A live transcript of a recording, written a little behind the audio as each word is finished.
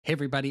Hey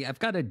everybody, I've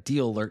got a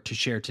deal alert to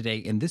share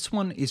today, and this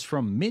one is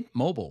from Mint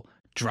Mobile,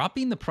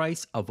 dropping the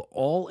price of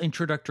all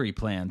introductory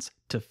plans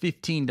to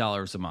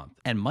 $15 a month.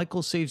 And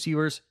Michael Saves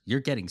viewers, you're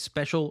getting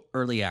special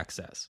early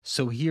access.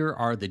 So here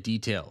are the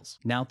details.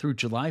 Now through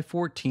July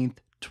 14th,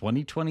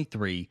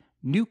 2023,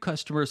 new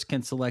customers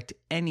can select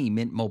any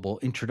Mint Mobile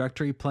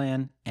introductory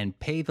plan and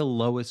pay the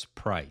lowest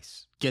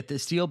price. Get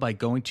this deal by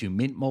going to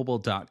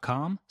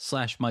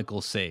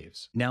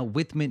mintmobile.com/MichaelSaves. Now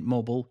with Mint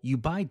Mobile, you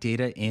buy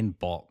data in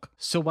bulk.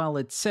 So while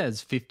it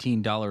says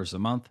 $15 a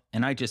month,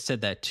 and I just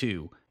said that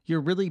too,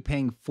 you're really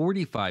paying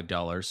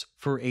 $45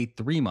 for a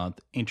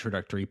 3-month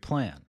introductory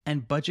plan.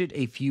 And budget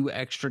a few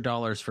extra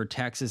dollars for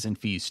taxes and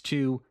fees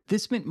too.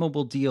 This Mint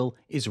Mobile deal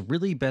is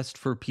really best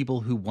for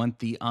people who want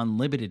the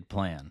unlimited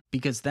plan,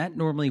 because that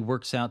normally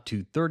works out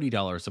to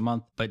 $30 a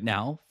month, but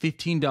now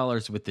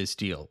 $15 with this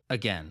deal.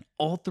 Again,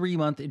 all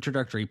 3-month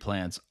introductory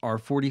plans are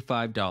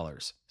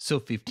 $45, so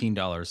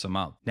 $15 a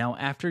month. Now,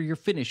 after you're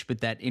finished with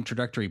that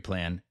introductory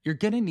plan, you're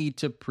going to need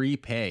to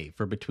prepay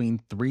for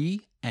between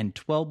 3 and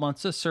 12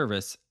 months of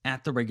service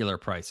at the regular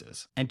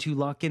prices. And to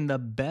lock in the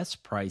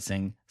best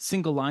pricing,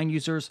 single line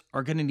users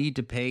are going to need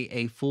to pay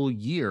a full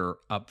year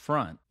up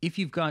front. If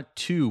you've got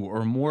 2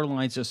 or more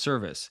lines of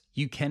service,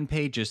 you can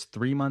pay just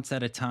 3 months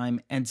at a time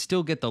and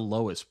still get the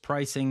lowest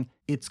pricing.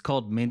 It's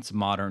called Mint's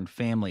Modern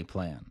Family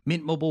Plan.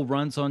 Mint Mobile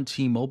runs on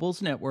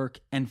T-Mobile's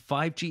network, and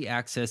 5G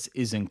access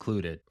is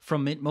included.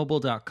 From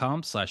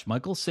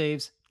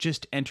mintmobile.com/MichaelSaves,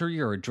 just enter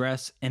your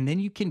address, and then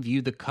you can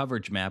view the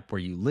coverage map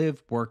where you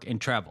live, work, and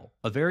travel.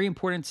 A very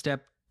important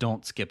step.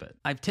 Don't skip it.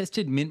 I've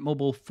tested Mint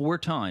Mobile 4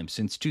 times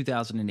since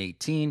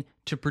 2018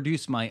 to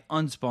produce my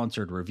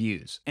unsponsored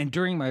reviews. And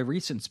during my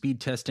recent speed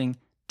testing,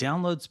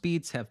 download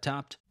speeds have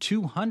topped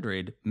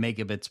 200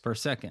 megabits per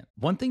second.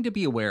 One thing to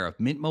be aware of,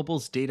 Mint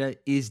Mobile's data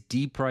is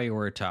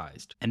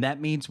deprioritized. And that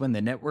means when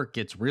the network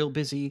gets real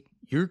busy,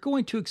 you're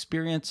going to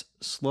experience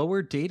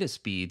slower data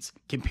speeds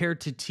compared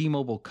to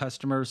T-Mobile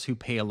customers who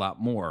pay a lot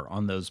more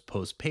on those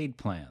postpaid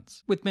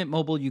plans. With Mint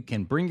Mobile, you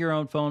can bring your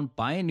own phone,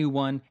 buy a new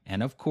one,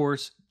 and of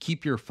course,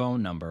 keep your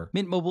phone number.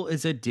 Mint Mobile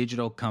is a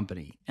digital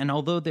company, and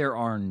although there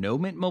are no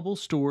Mint Mobile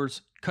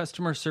stores,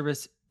 customer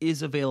service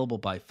is available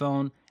by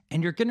phone,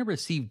 and you're going to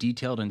receive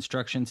detailed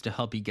instructions to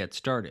help you get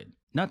started.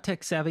 Not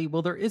tech savvy?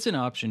 Well, there is an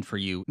option for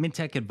you. Mint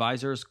Tech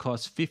Advisors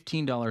cost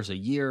 $15 a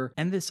year,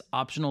 and this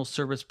optional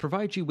service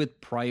provides you with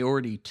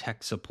priority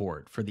tech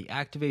support for the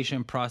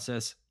activation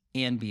process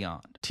and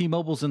beyond.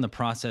 T-Mobile's in the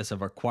process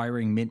of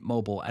acquiring Mint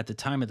Mobile at the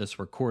time of this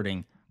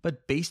recording,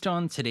 but based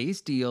on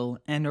today's deal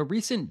and a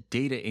recent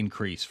data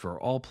increase for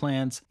all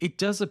plans, it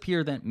does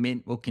appear that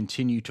Mint will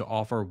continue to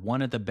offer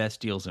one of the best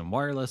deals in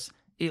wireless,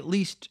 at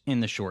least in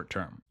the short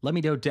term. Let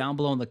me know down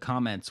below in the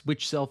comments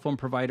which cell phone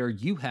provider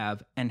you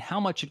have and how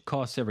much it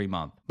costs every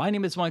month. My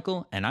name is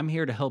Michael, and I'm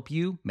here to help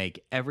you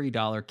make every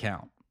dollar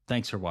count.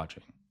 Thanks for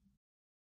watching.